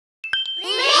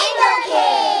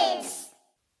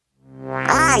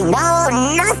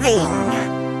nothing.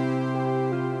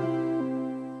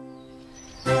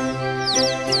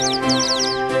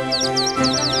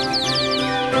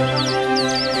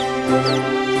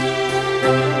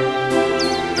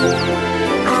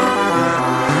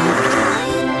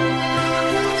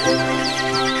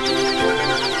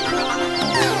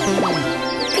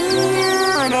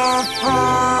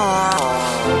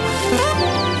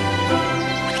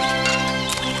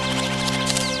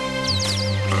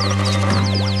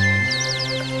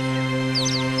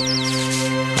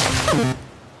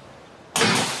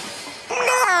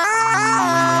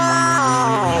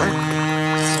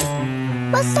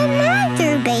 What's the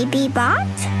matter, baby bot?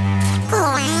 The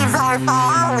leaves are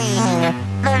falling.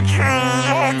 The tree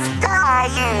is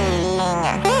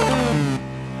dying.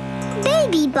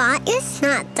 Baby bot is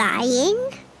not dying.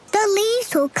 The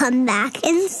leaves will come back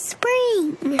in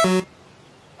spring.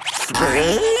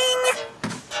 Spring?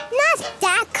 Not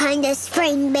that kind of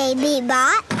spring, baby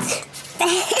bot.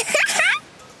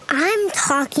 I'm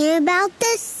talking about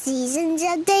the seasons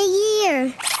of the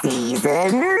year.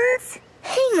 Seasons?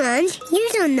 Hang on, you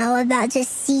don't know about the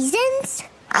seasons?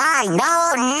 I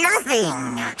know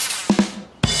nothing.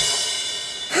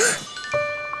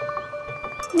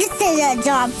 This is a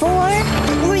job for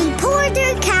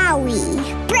Reporter Cowie.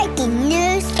 Breaking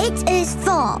news, it is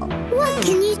fall. What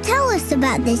can you tell us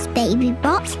about this, baby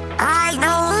bot? I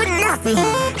know nothing.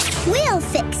 We'll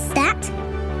fix that.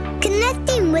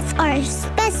 Connecting with our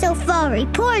special fall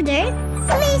reporter,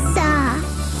 Lisa.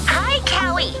 Hi,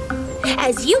 Cowie.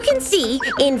 As you can see,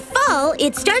 in fall,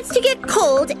 it starts to get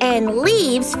cold and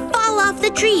leaves fall off the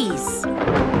trees.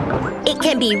 It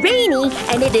can be rainy,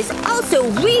 and it is also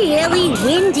really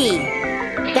windy.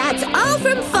 That's all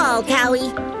from fall,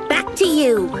 Cowie. Back to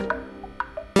you.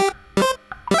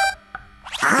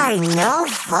 I know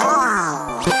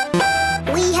fall.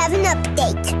 We have an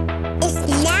update. It's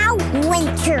now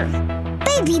winter.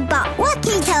 Baby bot, what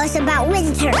can you tell us about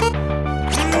winter?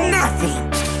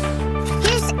 Nothing.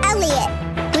 Here's Elliot,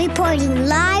 reporting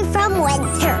live from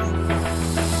winter.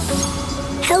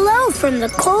 Hello from the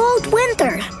cold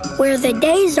winter, where the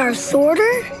days are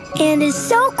shorter and is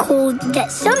so cold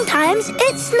that sometimes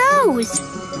it snows.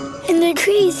 And the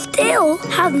trees still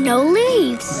have no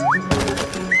leaves.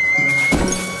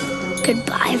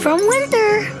 Goodbye from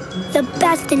winter, the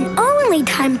best and only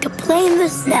time to play in the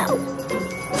snow.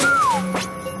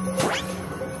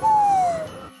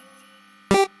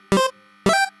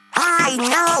 I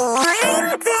know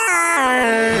winter.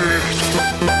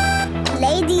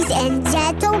 Ladies and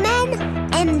gentlemen,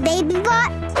 and baby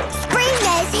bot, spring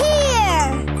is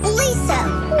here! Lisa,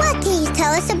 what can you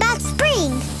tell us about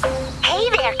spring? Hey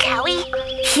there, Cowie.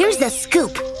 Here's the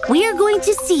scoop. We are going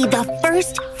to see the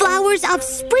first flowers of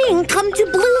spring come to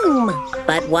bloom.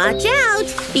 But watch out,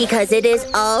 because it is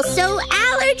also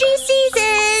allergy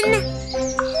season.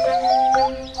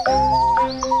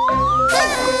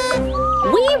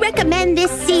 We recommend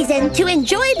this season to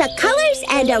enjoy the colors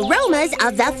and aromas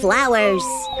of the flowers.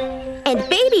 And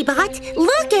Baby Bot,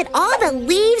 look at all the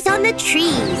leaves on the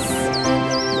trees.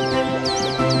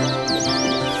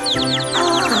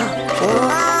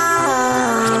 Whoa!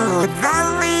 The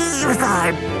leaves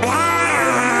are back!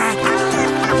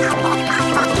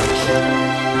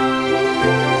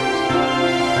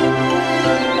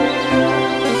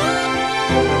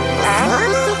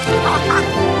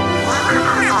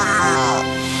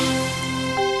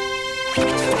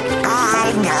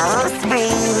 I know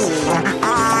spring. I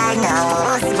know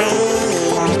spring.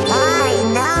 I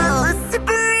know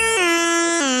spring.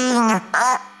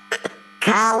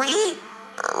 Cowie?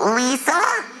 Lisa?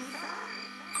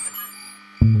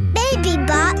 Baby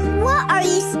bot, what are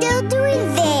you still doing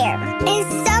there?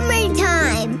 It's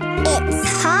summertime. It's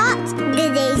hot, the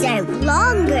days are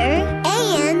longer,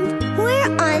 and we're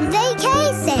on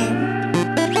vacation.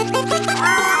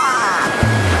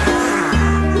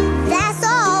 That's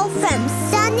all from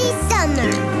sunny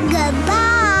summer.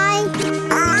 Goodbye.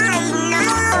 I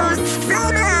know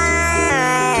summer!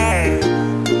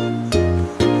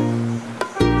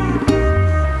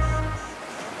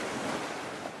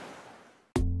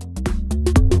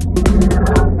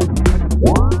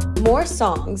 More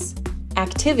songs,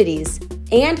 activities,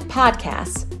 and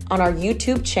podcasts on our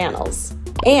YouTube channels,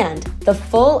 and the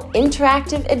full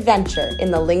interactive adventure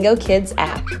in the Lingokids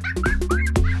app.